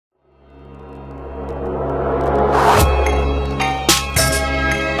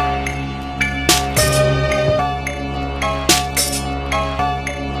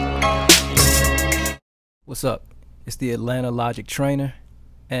What's up? It's the Atlanta Logic Trainer,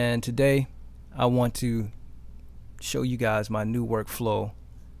 and today I want to show you guys my new workflow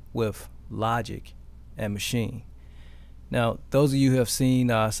with Logic and Maschine. Now, those of you who have seen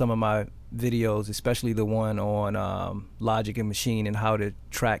some of my videos, especially the one on Logic and Maschine and how to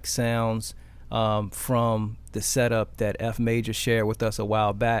track sounds from the setup that F Major shared with us a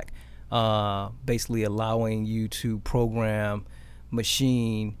while back, basically allowing you to program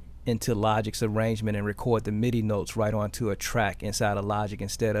Maschine into Logic's arrangement and record the MIDI notes right onto a track inside of Logic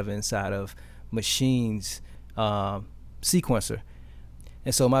instead of inside of Maschine's sequencer.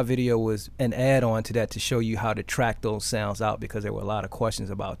 And so my video was an add-on to that to show you how to track those sounds out, because there were a lot of questions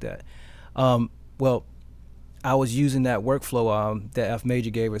about that. Well, I was using that workflow that F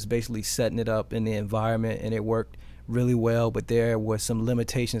Major gave us, basically setting it up in the environment, and it worked really well, but there were some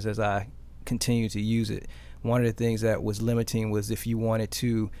limitations as I continued to use it. One of the things that was limiting was if you wanted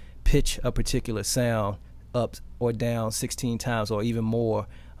to pitch a particular sound up or down 16 times or even more,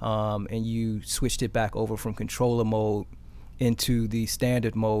 and you switched it back over from controller mode into the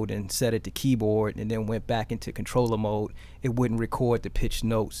standard mode and set it to keyboard and then went back into controller mode, it wouldn't record the pitch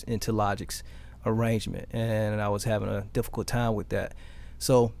notes into Logic's arrangement, and I was having a difficult time with that.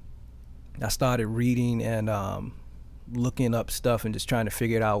 So I started reading and looking up stuff and just trying to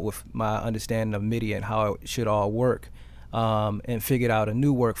figure it out with my understanding of MIDI and how it should all work, and figured out a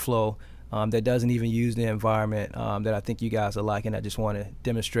new workflow that doesn't even use the environment that I think you guys are liking. I just want to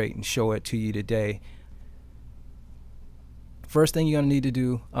demonstrate and show it to you today. First thing you're going to need to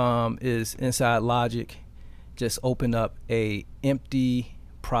do is inside Logic, just open up a empty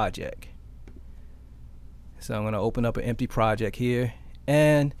project. So I'm going to open up an empty project here,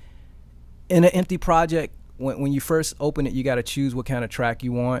 and in an empty project, when you first open it, you got to choose what kind of track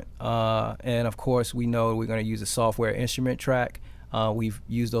you want, and of course we know we're going to use a software instrument track. We've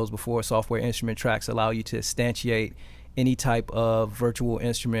used those before. Software instrument tracks allow you to instantiate any type of virtual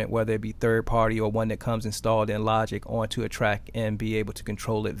instrument, whether it be third party or one that comes installed in Logic, onto a track and be able to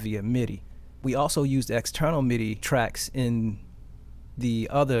control it via MIDI. We also used external MIDI tracks in the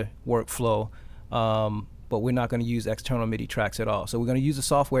other workflow, but we're not going to use external MIDI tracks at all. So we're going to use a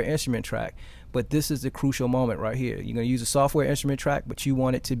software instrument track, but this is the crucial moment right here. You're going to use a software instrument track, but you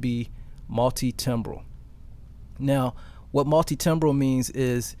want it to be multi-timbral. Now, what multi-timbral means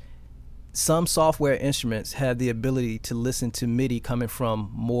is some software instruments have the ability to listen to MIDI coming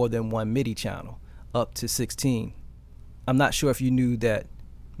from more than one MIDI channel, up to 16. I'm not sure if you knew that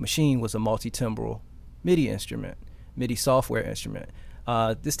Maschine was a multi-timbral MIDI instrument, MIDI software instrument.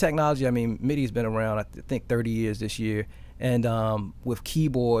 This technology, I mean, MIDI has been around, I think, 30 years this year, and with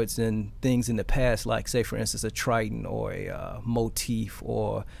keyboards and things in the past, like, say, for instance, a Triton or a Motif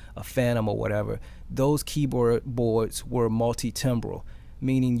or a Phantom or whatever, those keyboard boards were multi-timbral,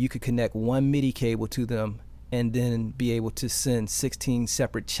 meaning you could connect one MIDI cable to them and then be able to send 16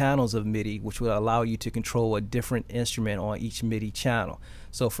 separate channels of MIDI, which will allow you to control a different instrument on each MIDI channel.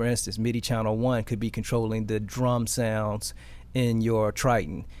 So for instance, MIDI channel 1 could be controlling the drum sounds in your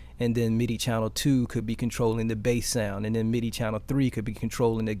Triton, and then MIDI channel 2 could be controlling the bass sound, and then MIDI channel 3 could be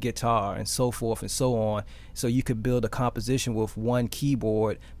controlling the guitar, and so forth and so on. So you could build a composition with one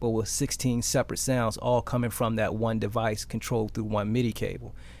keyboard but with 16 separate sounds all coming from that one device controlled through one MIDI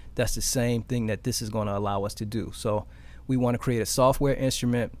cable. That's the same thing that this is going to allow us to do. So we want to create a software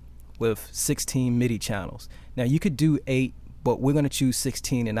instrument with 16 MIDI channels. Now you could do 8, but we're going to choose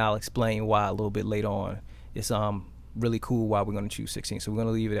 16, and I'll explain why a little bit later on. It's really cool why we're going to choose 16, so we're going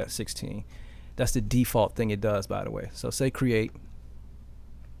to leave it at 16. That's the default thing it does, by the way. So say create,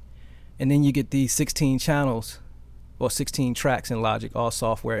 and then you get these 16 channels or 16 tracks in Logic, all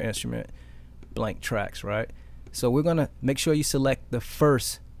software instrument blank tracks, right? So we're going to make sure you select the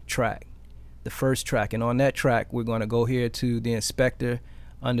first track, and on that track we're going to go here to the inspector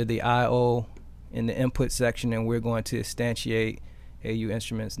under the IO in the input section, and we're going to instantiate AU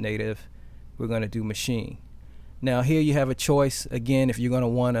Instruments native. We're going to do Maschine. Now here you have a choice. Again, if you're going to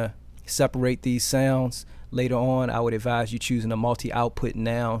want to separate these sounds later on, I would advise you choosing a multi-output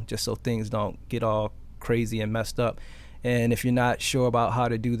now, just so things don't get all crazy and messed up. And if you're not sure about how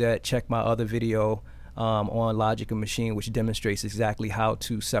to do that, check my other video on Logic and Maschine, which demonstrates exactly how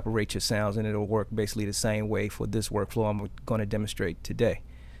to separate your sounds, and it'll work basically the same way for this workflow I'm going to demonstrate today.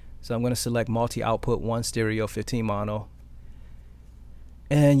 So I'm going to select multi-output, 1 stereo, 15 mono.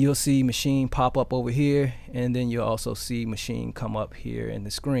 And you'll see Maschine pop up over here, and then you'll also see Maschine come up here in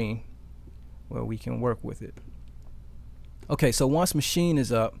the screen where we can work with it. Okay, so once Maschine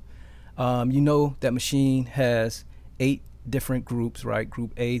is up, you know that Maschine has 8 different groups, right?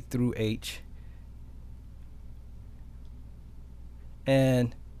 Group A through H.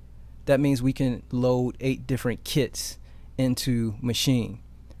 And that means we can load 8 different kits into Maschine.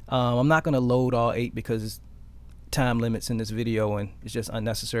 I'm not going to load all 8 because it's time limits in this video and it's just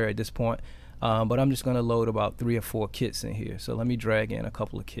unnecessary at this point. But I'm just going to load about 3 or 4 kits in here. So let me drag in a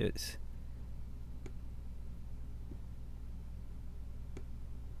couple of kits.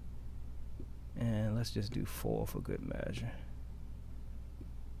 And let's just do 4 for good measure.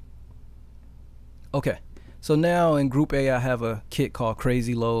 Okay, so now in Group A I have a kit called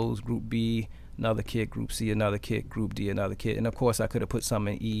Crazy Lows, Group B another kit, Group C another kit, Group D another kit, and of course I could have put some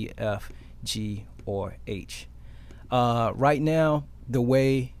in E, F, G, or H. Right now, the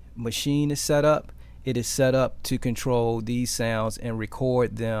way Maschine is set up, it is set up to control these sounds and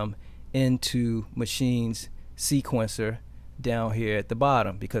record them into Maschine's sequencer down here at the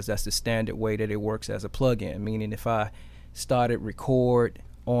bottom, because that's the standard way that it works as a plugin, meaning if I started record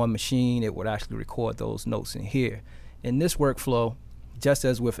on Maschine, it would actually record those notes in here. In this workflow, just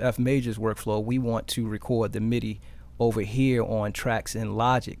as with F Major's workflow, we want to record the MIDI over here on tracks in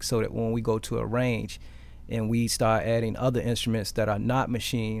Logic, so that when we go to arrange and we start adding other instruments that are not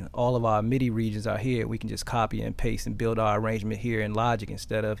Maschine, all of our MIDI regions are here. We can just copy and paste and build our arrangement here in Logic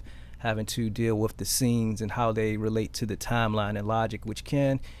instead of having to deal with the scenes and how they relate to the timeline in Logic, which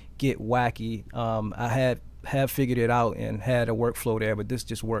can get wacky. I have figured it out and had a workflow there, but this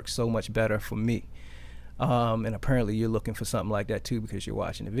just works so much better for me. And apparently you're looking for something like that too because you're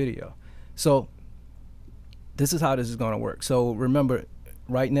watching the video. So this is how this is going to work. So remember,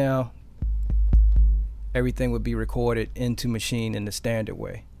 right now everything would be recorded into Maschine in the standard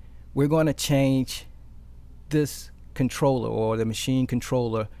way. We're going to change this controller, or the Maschine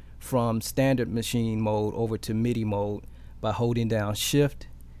controller, from standard Maschine mode over to MIDI mode by holding down Shift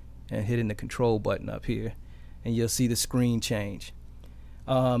and hitting the control button up here, and you'll see the screen change.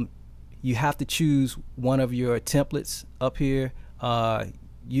 You have to choose one of your templates up here.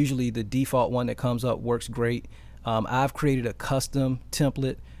 Usually the default one that comes up works great. I've created a custom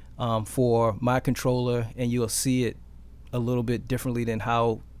template for my controller, and you'll see it a little bit differently than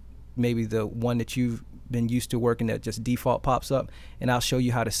how maybe the one that you've been used to working that just default pops up, and I'll show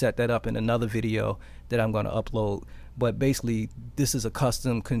you how to set that up in another video that I'm going to upload. But basically this is a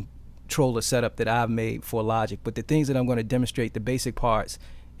custom controller setup that I've made for Logic, but the things that I'm going to demonstrate, the basic parts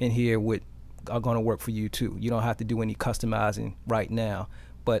in here, are going to work for you too. You don't have to do any customizing right now,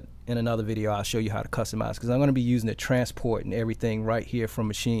 but in another video I'll show you how to customize, because I'm going to be using the transport and everything right here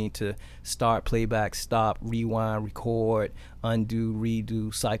from Maschine to start, playback, stop, rewind, record, undo,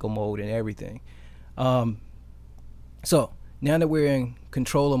 redo, cycle mode, and everything. So now that we're in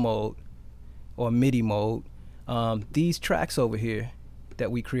controller mode or MIDI mode, these tracks over here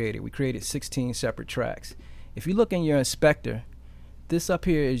that we created 16 separate tracks. If you look in your inspector, this up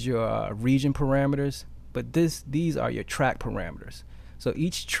here is your region parameters, but these are your track parameters. So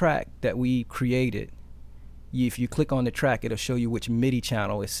each track that we created, if you click on the track, it'll show you which MIDI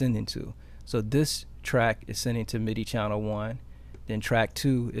channel it's sending to. So this track is sending to MIDI channel 1, then track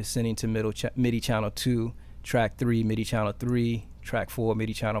 2 is sending to MIDI channel 2, track 3 MIDI channel 3, track 4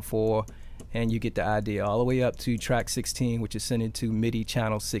 MIDI channel 4, and you get the idea, all the way up to track 16, which is sending to MIDI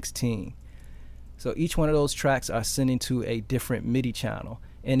channel 16. So each one of those tracks are sending to a different MIDI channel.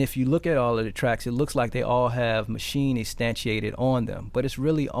 And if you look at all of the tracks, it looks like they all have Maschine instantiated on them, but it's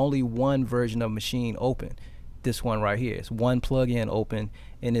really only one version of Maschine open. This one right here, it's one plugin open,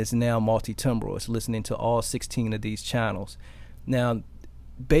 and it's now multi-timbral. It's listening to all 16 of these channels. Now,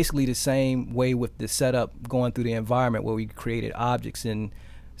 basically the same way with the setup going through the environment, where we created objects and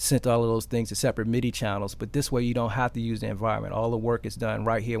sent all of those things to separate MIDI channels, but this way you don't have to use the environment. All the work is done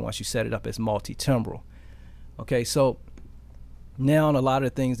right here once you set it up as multi-timbral. Okay, so now on a lot of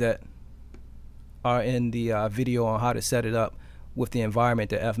the things that are in the video on how to set it up with the environment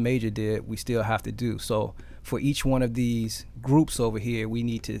that F Major did, we still have to do. So for each one of these groups over here, we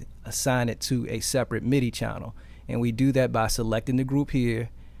need to assign it to a separate MIDI channel, and we do that by selecting the group here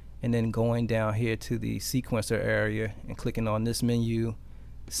and then going down here to the sequencer area and clicking on this menu,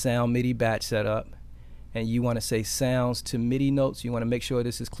 sound MIDI batch setup, and you want to say sounds to MIDI notes. You want to make sure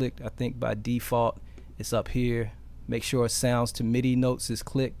this is clicked. I think by default it's up here. Make sure sounds to MIDI notes is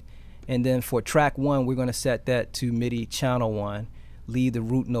clicked, and then for track 1 we're going to set that to MIDI channel 1. Leave the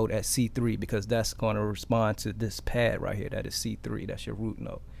root note at C3 because that's going to respond to this pad right here. That is C3, that's your root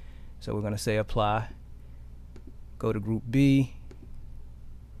note. So we're going to say apply, go to group B,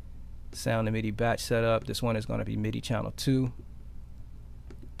 sound to MIDI batch setup. This one is going to be MIDI channel 2.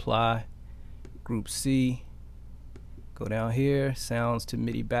 Apply, group C, go down here, sounds to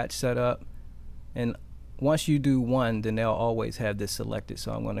MIDI batch setup, and once you do 1, then they'll always have this selected.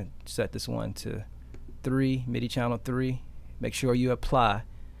 So I'm going to set this one to 3, MIDI channel 3. Make sure you apply,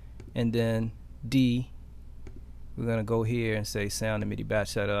 and then D, we're going to go here and say sound and MIDI batch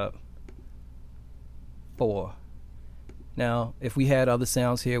setup 4. Now if we had other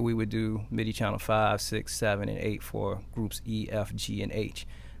sounds here, we would do MIDI channel 5, 6, 7, and 8 for groups E, F, G, and H.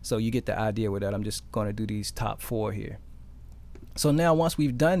 So you get the idea with that. I'm just going to do these top 4 here. So now once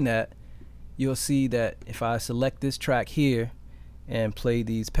we've done that, you'll see that if I select this track here and play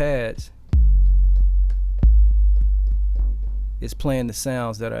these pads, it's playing the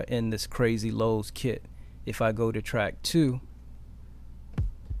sounds that are in this Crazy Lows kit. If I go to track 2,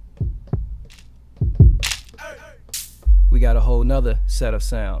 we got a whole nother set of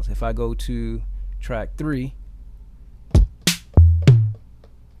sounds. If I go to track 3,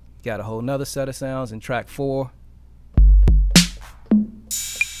 got a whole nother set of sounds. In track 4,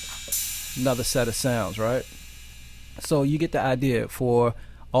 another set of sounds, right? So you get the idea. For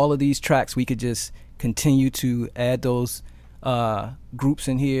all of these tracks, we could just continue to add those groups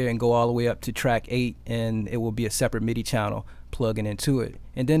in here and go all the way up to track 8, and it will be a separate MIDI channel plugging into it,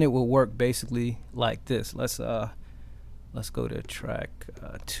 and then it will work basically like this. Let's go to track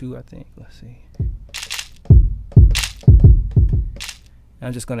 2, I think. Let's see.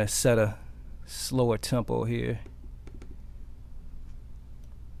 I'm just gonna set a slower tempo here.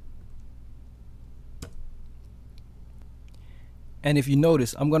 And if you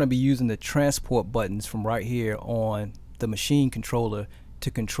notice, I'm gonna be using the transport buttons from right here on the Maschine controller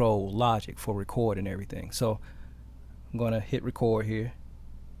to control Logic for record and everything. So I'm gonna hit record here.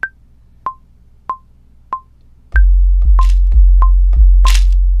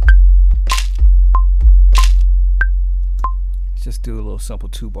 Let's just do a little simple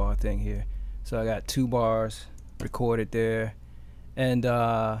 2-bar thing here. So I got 2 bars recorded there, and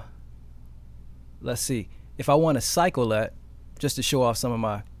let's see, if I want to cycle that, just to show off some of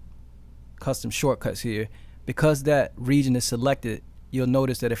my custom shortcuts here, because that region is selected, you'll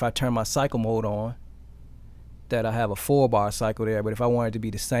notice that if I turn my cycle mode on, that I have a 4-bar cycle there. But if I want it to be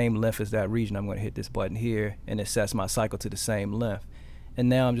the same length as that region, I'm going to hit this button here, and it sets my cycle to the same length. And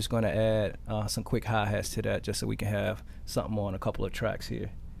now I'm just going to add some quick hi-hats to that, just so we can have something on a couple of tracks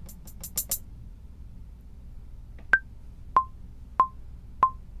here.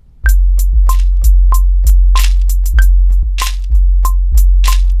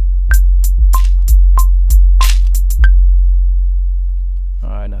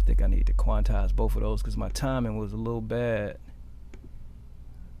 Alright, I think I need to quantize both of those because my timing was a little bad.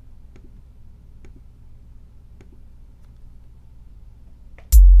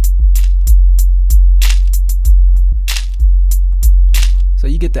 So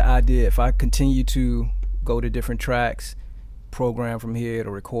you get the idea. If I continue to go to different tracks, program from here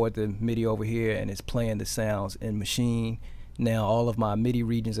to record the MIDI over here, and it's playing the sounds in Maschine. Now all of my MIDI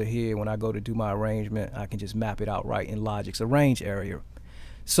regions are here. When I go to do my arrangement, I can just map it out right in Logic's arrange area.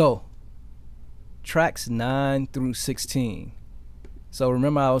 So tracks 9 through 16. So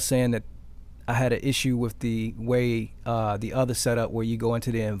remember I was saying that I had an issue with the way the other setup where you go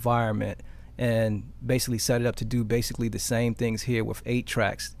into the environment and basically set it up to do basically the same things here with 8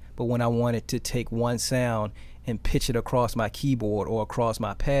 tracks, but when I wanted to take one sound and pitch it across my keyboard or across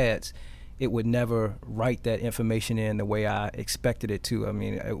my pads, it would never write that information in the way I expected it to. I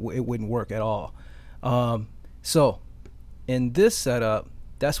mean, it wouldn't work at all. So in this setup,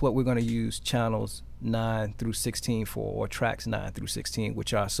 that's what we're going to use channels 9 through 16 for, or tracks 9 through 16,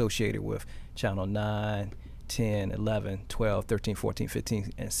 which are associated with channel 9, 10, 11, 12, 13, 14,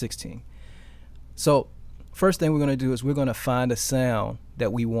 15, and 16. So first thing we're going to do is we're going to find a sound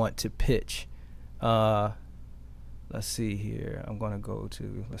that we want to pitch. Let's see here. I'm going to go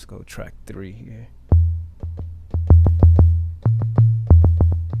to, let's go track 3 here.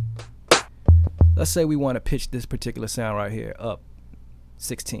 Let's say we want to pitch this particular sound right here up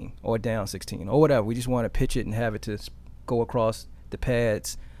 16 or down 16 or whatever. We just want to pitch it and have it to go across the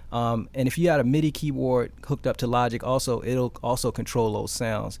pads. And if you got a MIDI keyboard hooked up to Logic, also it'll also control those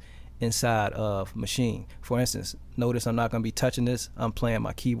sounds inside of Maschine. For instance, notice I'm not going to be touching this. I'm playing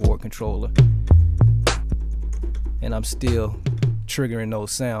my keyboard controller, and I'm still triggering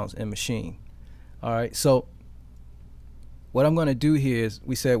those sounds in Maschine. Alright, so what I'm going to do here is,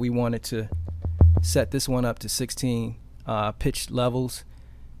 we said we wanted to set this one up to 16 pitch levels.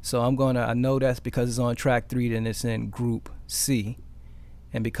 So I know that's because it's on track 3, then it's in group C.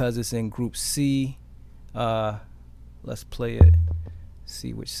 And because it's in group C, let's play it,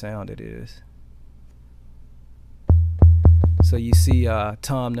 see which sound it is. So you see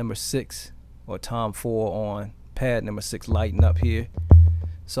tom number 6 or tom 4 on pad number 6 lighting up here.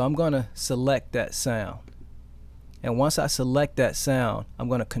 So I'm going to select that sound. And once I select that sound, I'm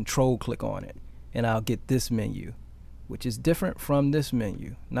going to control click on it, and I'll get this menu, which is different from this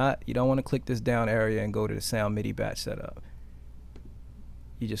menu. You don't want to click this down area and go to the sound MIDI batch setup.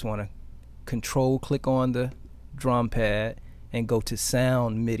 You just want to control click on the drum pad and go to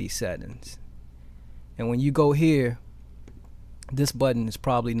sound MIDI settings. And when you go here, this button is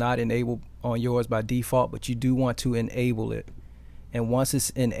probably not enabled on yours by default, but you do want to enable it. And once it's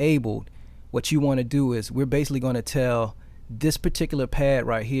enabled, what you want to do is we're basically going to tell this particular pad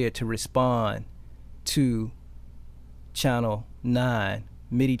right here to respond to channel 9,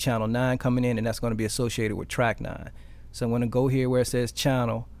 MIDI channel 9 coming in, and that's going to be associated with track 9. So I'm going to go here where it says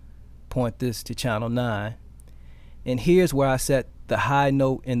channel, point this to channel 9, and here's where I set the high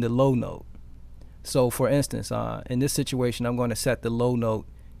note and the low note. So for instance, in this situation, I'm going to set the low note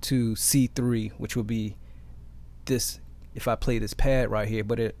to C3, which will be this if I play this pad right here,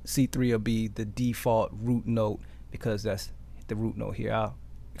 but C3 will be the default root note because that's the root note here. I'll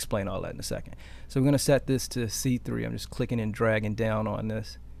explain all that in a second. So we're going to set this to C3. I'm just clicking and dragging down on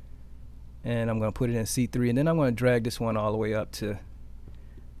this, and I'm going to put it in C3, and then I'm going to drag this one all the way up to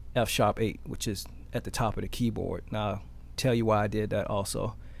F#8, which is at the top of the keyboard. Now I'll tell you why I did that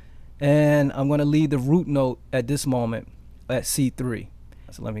also. And I'm going to leave the root note at this moment at C3.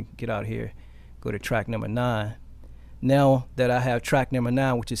 So let me get out of here, go to track number 9. Now that I have track number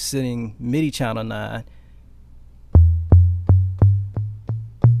 9, which is sitting MIDI channel 9,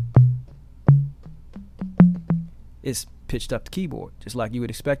 it's pitched up the keyboard just like you would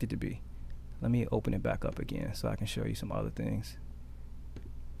expect it to be. Let me open it back up again so I can show you some other things.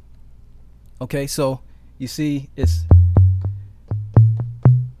 Okay, so you see it's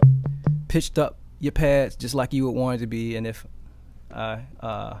pitched up your pads just like you would want it to be. And if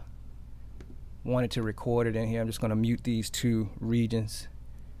I wanted to record it in here, I'm just going to mute these two regions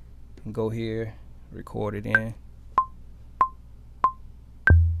and go here, record it in.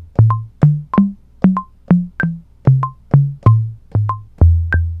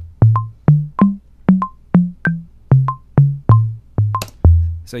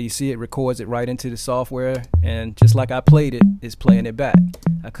 So you see it records it right into the software, and just like I played it, it's playing it back.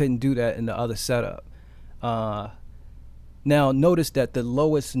 I couldn't do that in the other setup. Now notice that the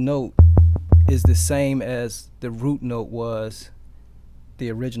lowest note is the same as the root note was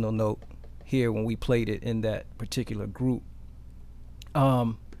the original note here when we played it in that particular group.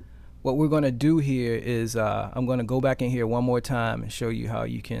 What we're going to do here is I'm going to go back in here one more time and show you how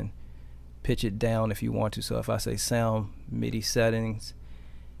you can pitch it down if you want to. So if I say sound MIDI settings,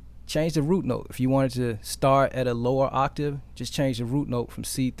 change the root note. If you wanted to start at a lower octave, just change the root note from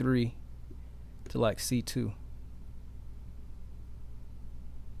C3 to like C2.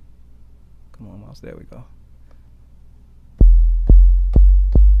 Come on, mouse. There we go.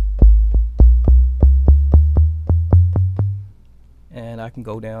 And I can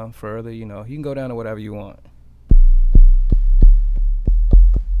go down further. You know, you can go down to whatever you want.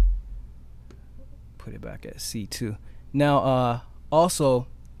 Put it back at C2. Now, also,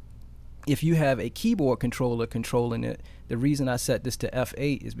 if you have a keyboard controller controlling it, the reason I set this to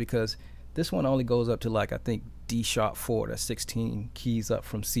F8 is because this one only goes up to like I think D#4. That's 16 keys up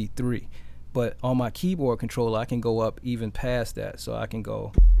from C3. But on my keyboard controller, I can go up even past that. So I can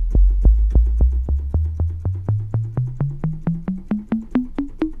go.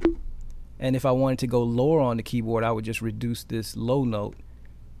 And if I wanted to go lower on the keyboard, I would just reduce this low note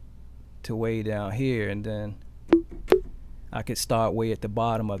to way down here, and then I could start way at the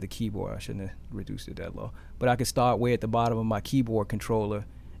bottom of the keyboard. I shouldn't have reduced it that low, but I could start way at the bottom of my keyboard controller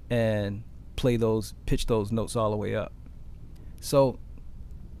and play those, pitch those notes all the way up. So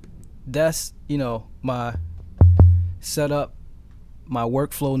that's, you know, my setup, my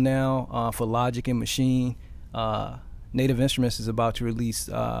workflow now for Logic and Maschine. Native Instruments is about to release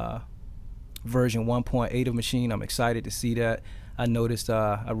version 1.8 of Maschine. I'm excited to see that. I noticed,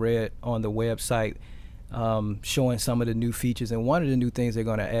 I read on the website showing some of the new features, and one of the new things they're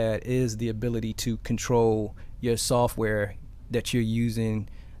going to add is the ability to control your software that you're using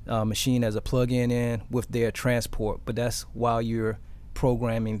Maschine as a plug-in in with their transport, but that's while you're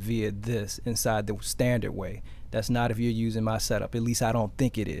programming via this inside the standard way. That's not if you're using my setup. At least I don't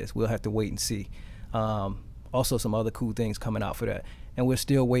think it is. We'll have to wait and see. Also some other cool things coming out for that, and we're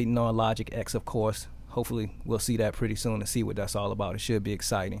still waiting on Logic X, of course. Hopefully we'll see that pretty soon and see what that's all about. It should be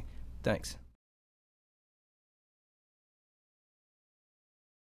exciting. Thanks.